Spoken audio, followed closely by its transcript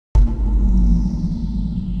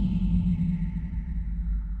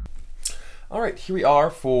Alright, here we are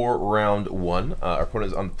for round one. Our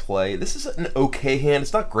opponent is on play. This is an okay hand.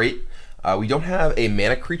 It's not great. We don't have a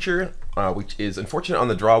mana creature, which is unfortunate on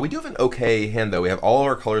the draw. We do have an okay hand, though. We have all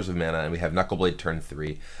our colors of mana, and we have Knuckleblade turn 3.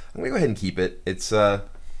 I'm going to go ahead and keep it. It's a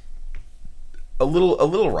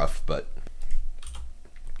little rough, but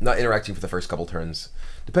not interacting for the first couple turns,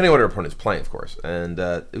 depending on what our opponent is playing, of course. And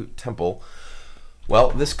Temple.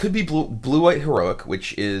 Well, this could be blue-white heroic,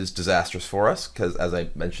 which is disastrous for us because, as I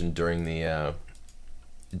mentioned during the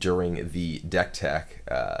deck tech,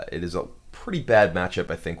 it is a pretty bad matchup,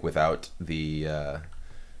 I think, without the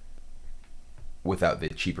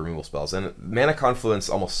cheap removal spells. And Mana Confluence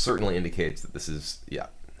almost certainly indicates that this is, yeah,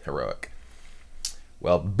 heroic.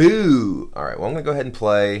 Well, boo! All right, well, I'm gonna go ahead and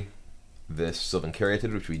play this Sylvan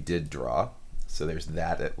Caryatid, which we did draw, so there's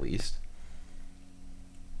that at least.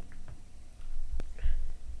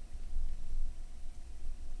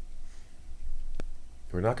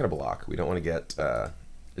 We're not going to block. We don't want to get a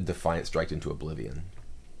Defiant Strike into Oblivion.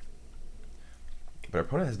 But our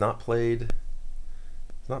opponent has not played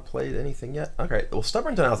anything yet. Okay, well,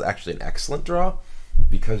 Stubborn Denial is actually an excellent draw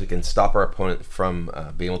because it can stop our opponent from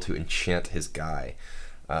being able to enchant his guy.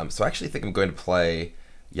 So I actually think I'm going to play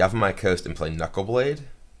Yavimaya Coast and play Knuckleblade.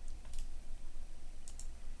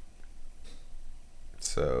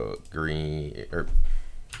 So green or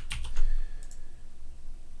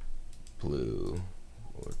blue.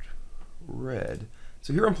 Red.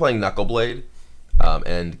 So here I'm playing Knuckleblade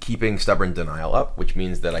and keeping Stubborn Denial up, which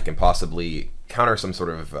means that I can possibly counter some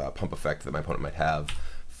sort of pump effect that my opponent might have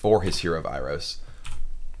for his Hero of Iros.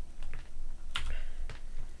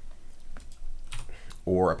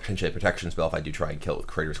 Or potentially a protection spell if I do try and kill it with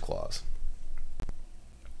Crater's Claws.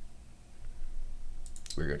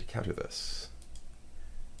 We're going to counter this.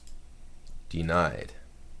 Denied.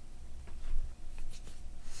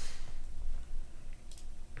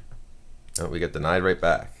 Oh, we get denied right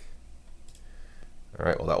back. All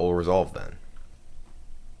right, well, that will resolve then.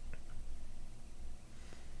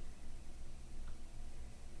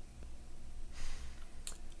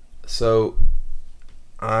 So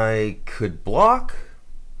I could block,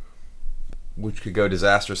 which could go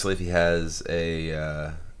disastrously if he has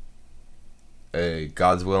a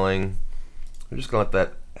God's Willing. I'm just gonna let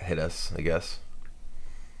that hit us, I guess.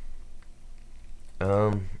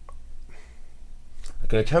 I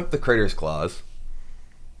can attempt the Crater's Claws.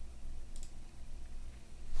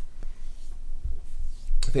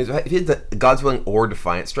 If he had the God's Willing or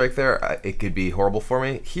Defiant Strike there, it could be horrible for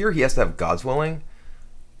me. Here he has to have God's Willing.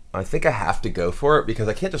 I think I have to go for it because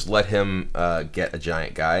I can't just let him get a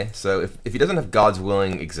giant guy. So if he doesn't have God's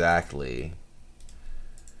Willing exactly,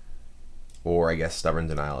 or I guess Stubborn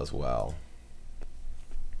Denial as well.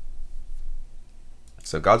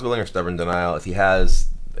 So God's Willing or Stubborn Denial, if he has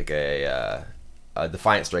like a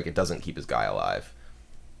Defiant Strike, it doesn't keep his guy alive.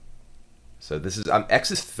 So this is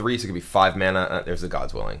X is 3, so it could be 5 mana. There's the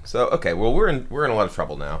God's Willing. So okay, well we're in a lot of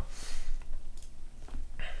trouble now.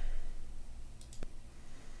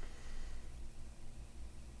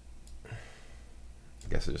 I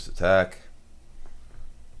guess I just attack.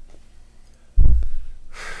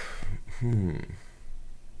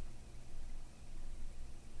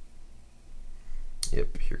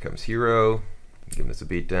 Yep, here comes Hero, giving us a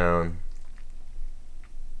beatdown.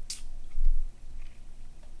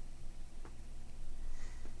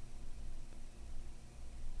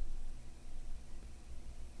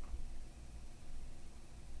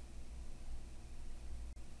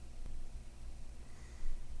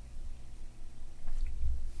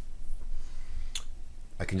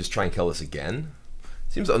 I can just try and kill this again.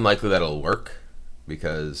 Seems unlikely that it'll work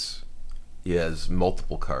because he has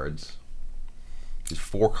multiple cards. There's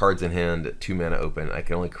 4 cards in hand, 2 mana open. I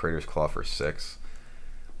can only Crater's Claw for 6.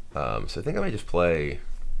 So I think I might just play.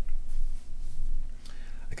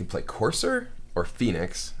 I can play Courser or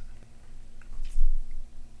Phoenix.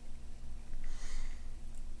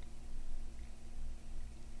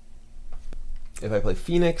 If I play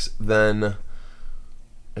Phoenix, then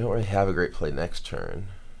I don't really have a great play next turn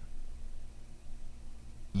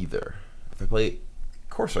either. If I play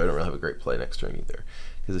Courser, I don't really have a great play next turn either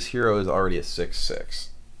because this hero is already a 6/6.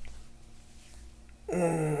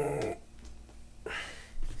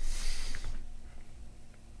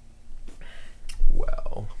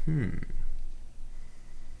 Well,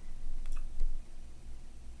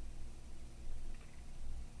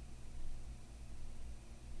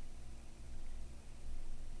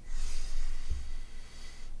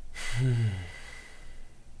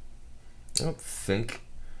 I don't think.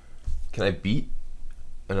 Can I beat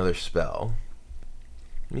another spell?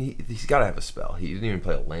 I mean, he's got to have a spell. He didn't even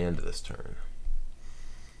play a land this turn.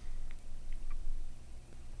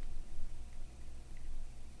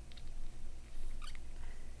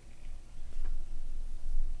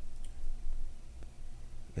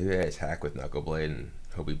 Maybe I attack with Knuckle Blade and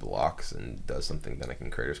hope he blocks and does something, then I can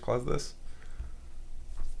Crater's Claws this.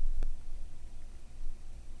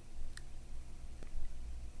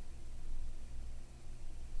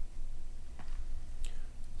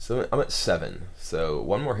 So I'm at 7, so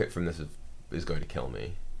one more hit from this is going to kill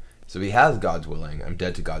me. So he has God's Willing. I'm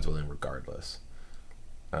dead to God's Willing regardless.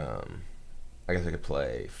 I guess I could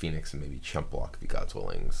play Phoenix and maybe chump block the God's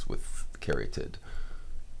Willings with Caryatid.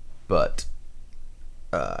 But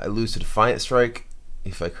I lose to Defiant Strike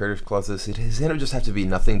if I Crater's Claws this. His hand would just have to be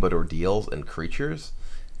nothing but ordeals and creatures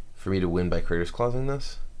for me to win by Crater's Clawsing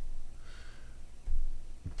this.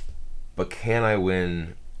 But can I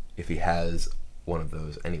win if he has one of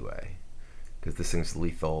those anyway? Because this thing's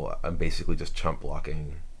lethal. I'm basically just chump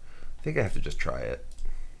blocking. I think I have to just try it.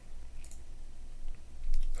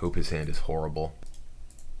 Hope his hand is horrible.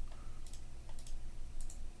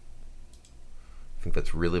 I think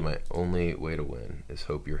that's really my only way to win, is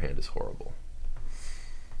hope your hand is horrible.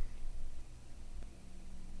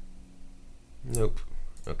 Nope.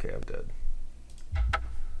 Okay, I'm dead.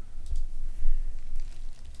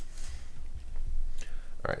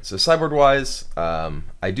 Alright, so sideboard-wise,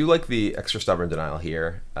 I do like the extra Stubborn Denial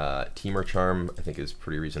here. Teamer Charm, I think, is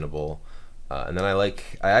pretty reasonable. And then I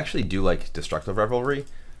actually do like Destructive Revelry,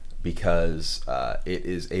 because it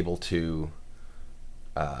is able to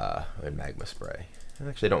Magma Spray.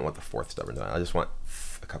 Actually, I don't want the 4th Stubborn Denial. I just want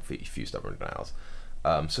a few Stubborn Denials.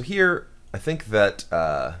 So here, I think that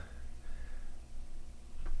my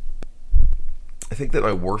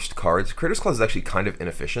worst cards. Crater's Claws is actually kind of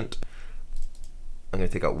inefficient. I'm gonna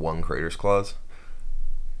take out 1 Crater's Claws,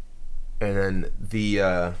 and then the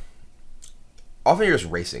often you're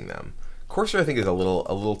just racing them. Courser, I think, is a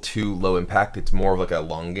little too low impact. It's more of like a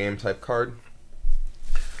long game type card.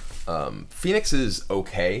 Phoenix is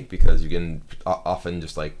okay because you can often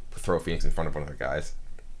just like throw Phoenix in front of one of their guys.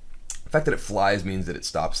 The fact that it flies means that it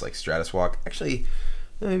stops like Stratus Walk. Actually,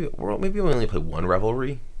 maybe we only play 1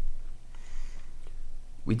 Revelry.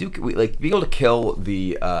 We like being able to kill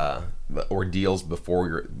the ordeals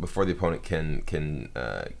before the opponent can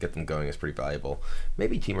get them going is pretty valuable.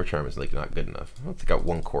 Maybe Teamer Charm is like not good enough. I'll take out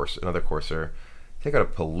another Courser, take out a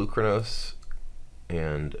Pelucranos,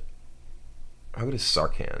 and I'll go to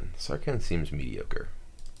Sarkhan. Sarkhan seems mediocre.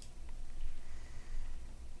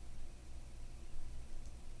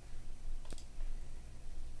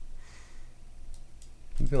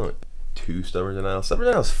 I'm feeling 2 Stubborn Denial. Stubborn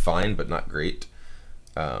Denial is fine, but not great.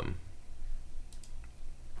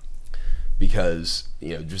 Because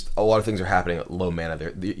just a lot of things are happening at low mana.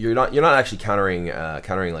 There, you're not actually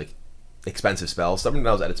countering like expensive spells. Stubborn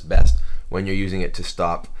Denial is at its best when you're using it to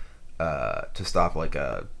stop like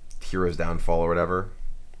a hero's downfall or whatever.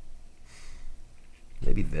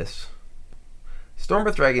 Maybe this.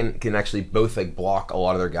 Stormbreath Dragon can actually both like block a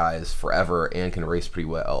lot of their guys forever and can race pretty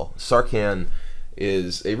well. Sarkhan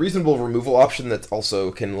is a reasonable removal option that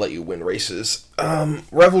also can let you win races.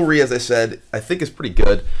 Revelry, as I said, I think is pretty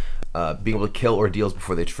good. Being able to kill ordeals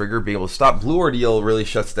before they trigger, being able to stop blue ordeal really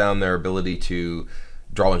shuts down their ability to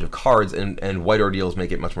draw a bunch of cards, and white ordeals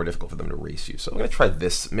make it much more difficult for them to race you. So I'm going to try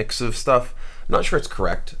this mix of stuff. I'm not sure it's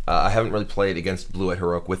correct. I haven't really played against Blue-White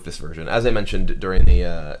Heroic with this version. As I mentioned during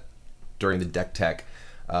the deck tech,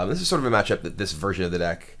 this is sort of a matchup that this version of the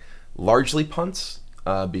deck largely punts,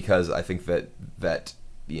 because I think that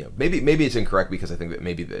maybe it's incorrect, because I think that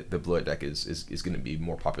maybe the Blue-White deck is going to be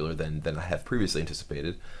more popular than I have previously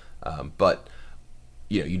anticipated. But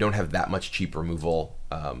you don't have that much cheap removal,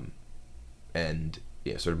 and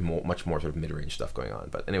sort of much more sort of mid-range stuff going on.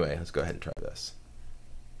 But anyway, let's go ahead and try this.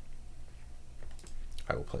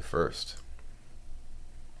 I will play first.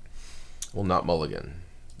 Will not mulligan.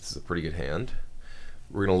 This is a pretty good hand.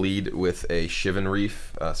 We're going to lead with a Shivan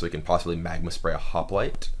Reef, so we can possibly Magma Spray a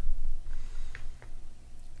Hoplite.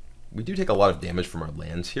 We do take a lot of damage from our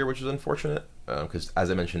lands here, which is unfortunate, because as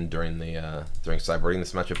I mentioned during sideboarding,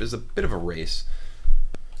 this matchup is a bit of a race.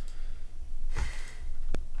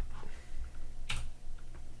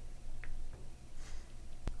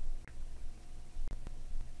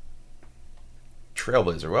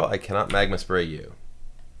 Trailblazer. Well, I cannot Magma Spray you.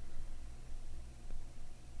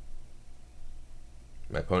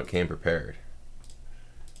 My opponent came prepared.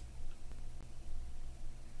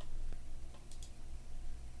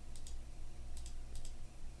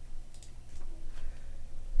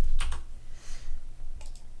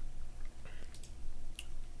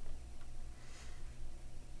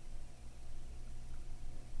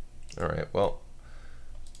 All right, well,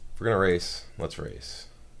 if we're gonna race, let's race.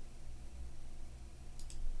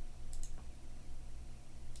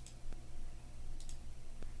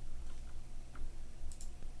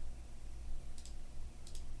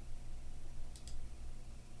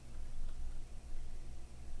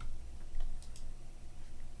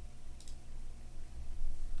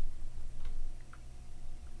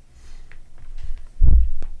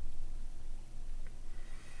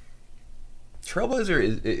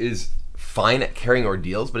 Trailblazer is fine at carrying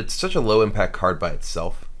ordeals, but it's such a low impact card by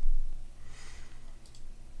itself.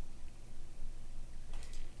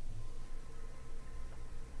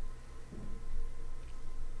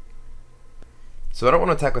 So I don't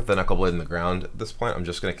want to attack with the Knuckleblade in the ground at this point. I'm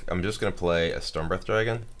just gonna play a Stormbreath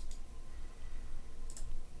Dragon.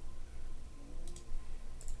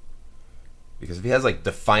 Because if he has like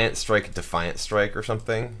Defiant Strike or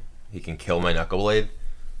something, he can kill my Knuckleblade.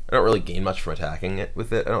 I don't really gain much from attacking it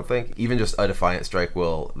with it, I don't think. Even just a Defiant Strike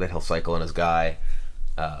that he'll cycle in his guy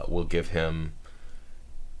will give him,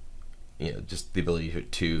 you know, just the ability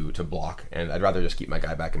to block. And I'd rather just keep my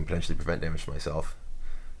guy back and potentially prevent damage to myself.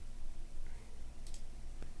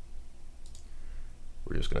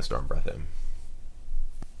 We're just gonna Stormbreath him.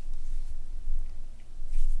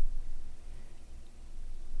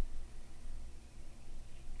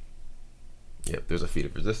 Yep, there's a Feat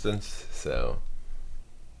of Resistance, so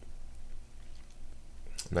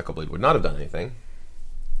Knuckleblade would not have done anything.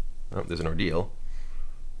 Oh, there's an Ordeal.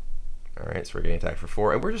 Alright, so we're getting attacked for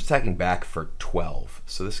 4, and we're just attacking back for 12.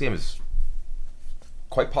 So this game is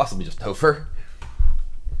quite possibly just over.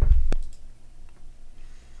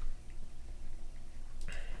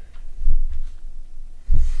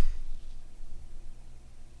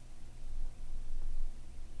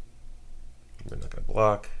 We're not going to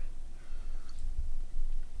block.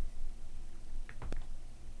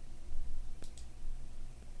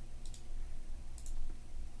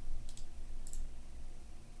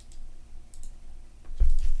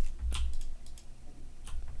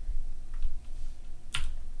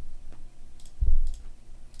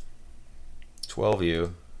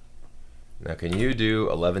 You. Now can you do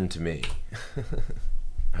 11 to me?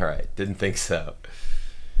 Alright, didn't think so.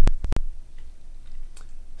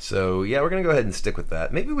 So yeah, we're gonna go ahead and stick with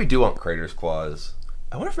that. Maybe we do want Crater's Claws.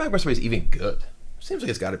 I wonder if Magma Spray is even good. Seems like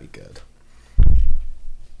it's gotta be good.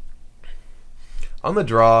 On the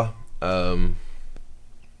draw, I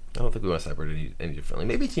don't think we want to separate any differently.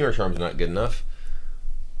 Maybe Teamer Charm's not good enough.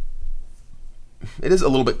 It is a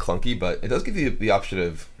little bit clunky, but it does give you the option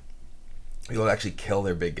of you'll actually kill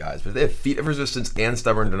their big guys. But if they have Feat of Resistance and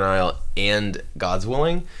Stubborn Denial and God's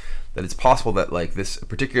Willing, that it's possible that like this,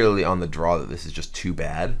 particularly on the draw, that this is just too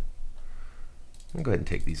bad. I'm gonna go ahead and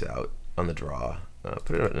take these out on the draw.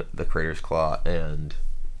 Put it in the Crater's Claw and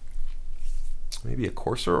maybe a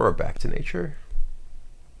Courser or a Back to Nature.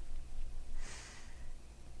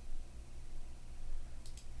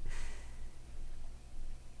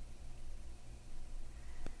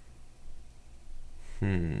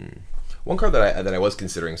 One card that I was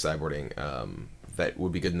considering sideboarding that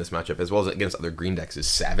would be good in this matchup, as well as against other green decks, is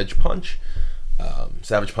Savage Punch.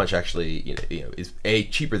 Savage Punch actually, you know, is A,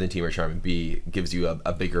 cheaper than Teamer Charm, and B, gives you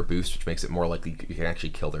a bigger boost, which makes it more likely you can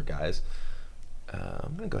actually kill their guys.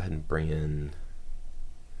 I'm gonna go ahead and bring in.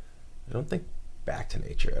 I don't think Back to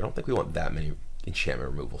Nature. I don't think we want that many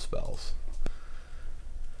enchantment removal spells.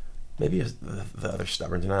 Maybe the other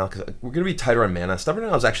Stubborn Denial, because we're going to be tighter on mana. Stubborn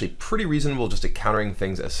Denial is actually pretty reasonable just at countering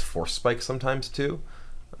things as Force Spike sometimes too.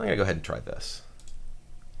 I'm going to go ahead and try this.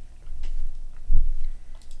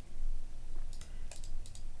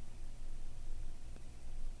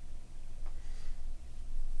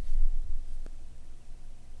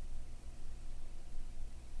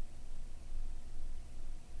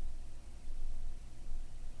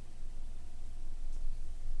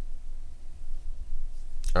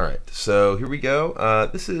 Alright, so here we go.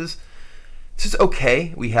 This is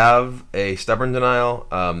okay. We have a Stubborn Denial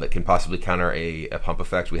that can possibly counter a pump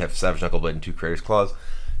effect. We have Savage Knuckleblade and 2 Crater's Claws.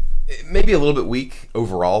 It may be a little bit weak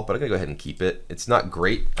overall, but I'm going to go ahead and keep it. It's not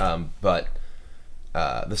great, but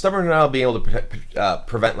the Stubborn Denial being able to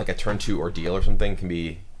prevent like a turn 2 ordeal or something can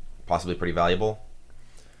be possibly pretty valuable.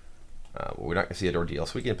 We're not going to see an ordeal,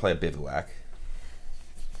 so we can play a Bivouac.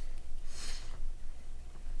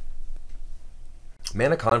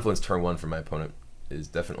 Mana Confluence turn 1 for my opponent is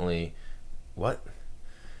definitely what?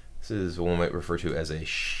 This is what one might refer to as a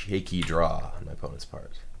shaky draw on my opponent's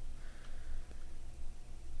part.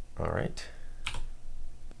 Alright.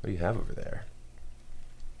 What do you have over there?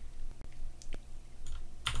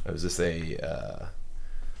 Oh, is this a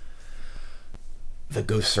the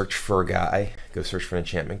go search for a guy? Go search for an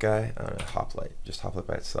enchantment guy? Hoplite. Just Hoplite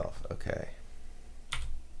by itself. Okay.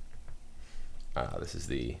 This is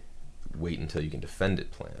the wait until you can defend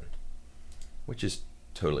it plan, which is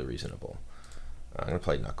totally reasonable. I'm going to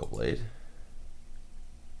play Knuckleblade.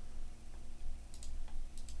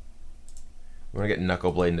 We want to get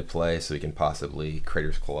Knuckleblade into play so we can possibly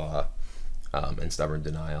Crater's Claw and Stubborn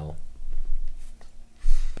Denial.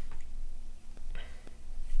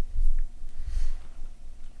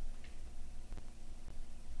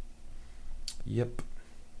 Yep.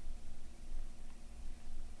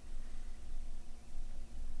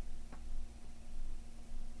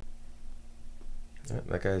 Yeah,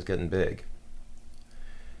 that guy's getting big.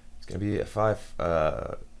 It's gonna be a 5.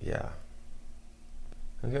 Yeah.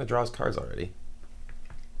 I'm gonna draw his cards already,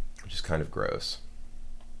 which is kind of gross.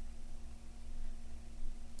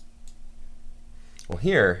 Well,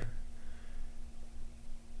 here,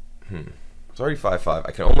 it's already 5/5.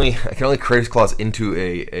 I can only Crater's Claws into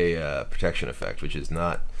a protection effect, which is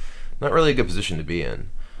not really a good position to be in.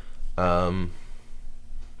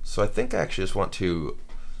 So I think I actually just want to.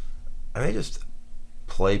 I may just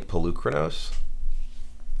play Pelucranos.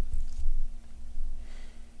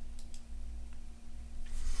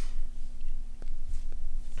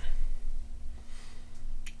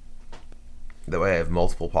 That way I have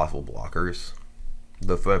multiple possible blockers.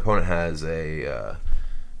 If my opponent has a...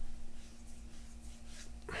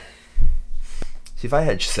 See, if I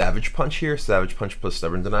had Savage Punch here, Savage Punch plus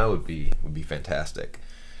Stubborn Denial would be fantastic.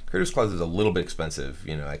 Crater's Claws is a little bit expensive.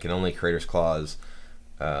 You know, I can only Crater's Claws...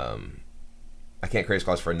 I can't Crater's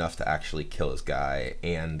Claws for enough to actually kill his guy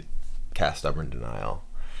and cast Stubborn Denial.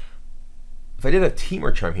 If I did a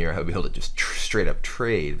Teamer Charm here, I would be able to just straight up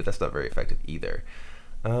trade, but that's not very effective either.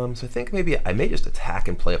 So I think maybe I may just attack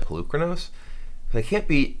and play a Pelucranos. I can't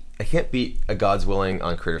beat a God's Willing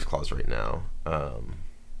on Crater's Claws right now.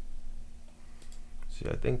 See,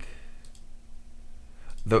 I think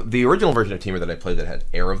the original version of Teamer that I played that had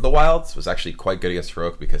Heir of the Wilds was actually quite good against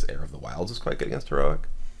Heroic because Heir of the Wilds is quite good against Heroic.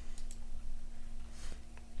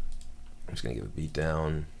 I'm just gonna give a beat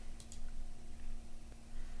down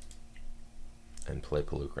and play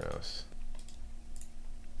Pelucranos.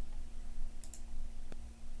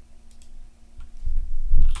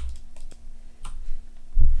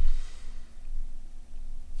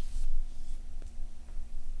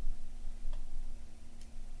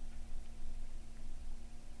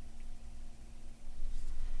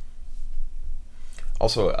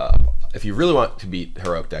 Also, if you really want to beat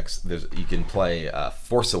Heroic decks, you can play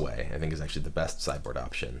Force Away, I think is actually the best sideboard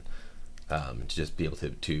option, to just be able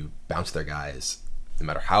to bounce their guys no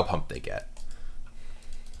matter how pumped they get.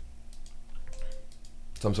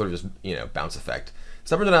 Some sort of just, you know, bounce effect.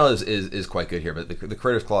 Stubborn Denial is quite good here, but the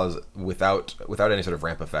Crater's Claws without any sort of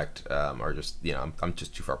ramp effect are just, you know, I'm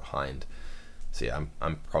just too far behind. So yeah,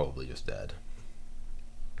 I'm probably just dead.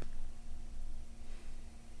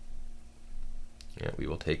 Yeah, we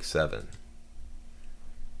will take 7.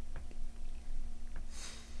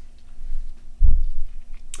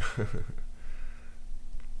 I'm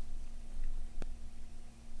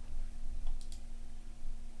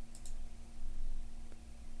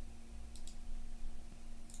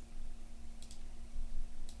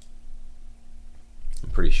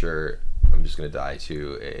pretty sure I'm just going to die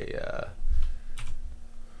to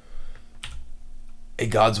a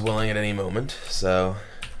God's Willing at any moment, so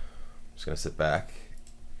I'm just going to sit back.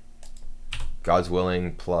 God's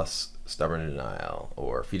Willing plus Stubborn Denial,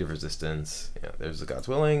 or Feat of Resistance. Yeah, there's the God's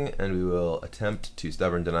Willing, and we will attempt to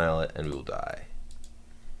Stubborn Denial it, and we will die.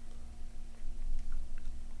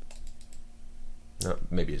 No,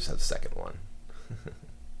 maybe just have the second one.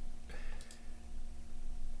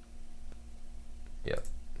 Yep.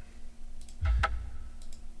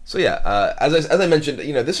 So yeah, as I mentioned,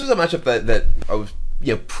 you know, this was a matchup that I was,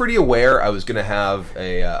 you know, pretty aware I was going to have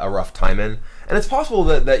a rough time in, and it's possible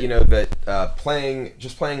that you know that playing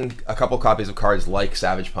a couple copies of cards like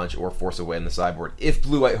Savage Punch or Force Away in the sideboard, if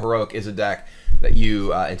Blue-White Heroic is a deck that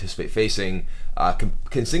you anticipate facing,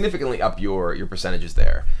 can significantly up your percentages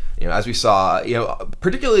there. You know, as we saw, you know,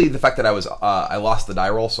 particularly the fact that I lost the die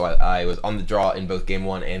roll, so I was on the draw in both Game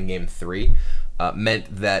 1 and Game 3. Meant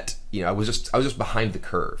that, you know, I was just behind the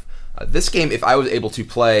curve. This game, if I was able to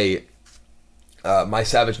play my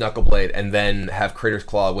Savage Knuckleblade and then have Crater's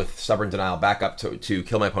Claw with Stubborn Denial back up to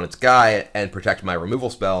kill my opponent's guy and protect my removal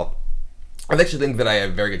spell, I actually think that I have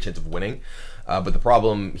a very good chance of winning. But the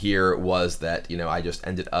problem here was that, you know, I just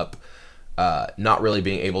ended up not really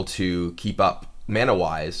being able to keep up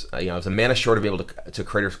mana-wise. You know, I was a mana short of being able to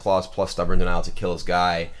Crater's Claws plus Stubborn Denial to kill his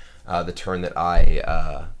guy the turn that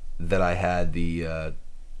I had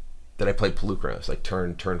that I played Pelucranos, like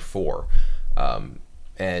turn 4,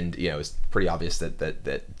 and you know, it's pretty obvious that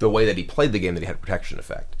the way that he played the game, that he had a protection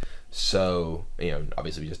effect. So, you know,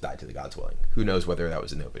 obviously we just died to the God's Willing. Who knows whether that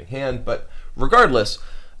was in the opening hand, but regardless,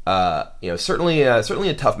 you know, certainly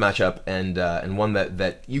a tough matchup, and one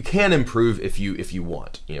that you can improve if you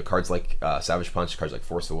want. You know, cards like Savage Punch, cards like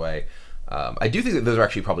Force Away. I do think that those are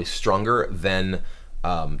actually probably stronger than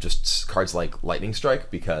just cards like Lightning Strike,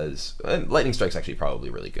 because Lightning Strike's actually probably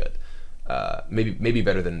really good. maybe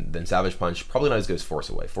better than Savage Punch. Probably not as good as Force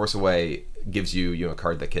Away. Force Away gives you a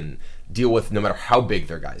card that can deal with no matter how big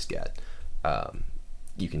their guys get.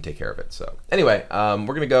 You can take care of it. So anyway,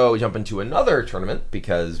 we're gonna go jump into another tournament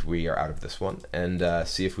because we are out of this one, and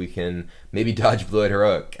see if we can maybe dodge Blue-Eyed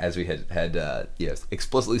Heroic, as we had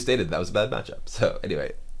explicitly stated that was a bad matchup. So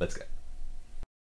anyway, let's go.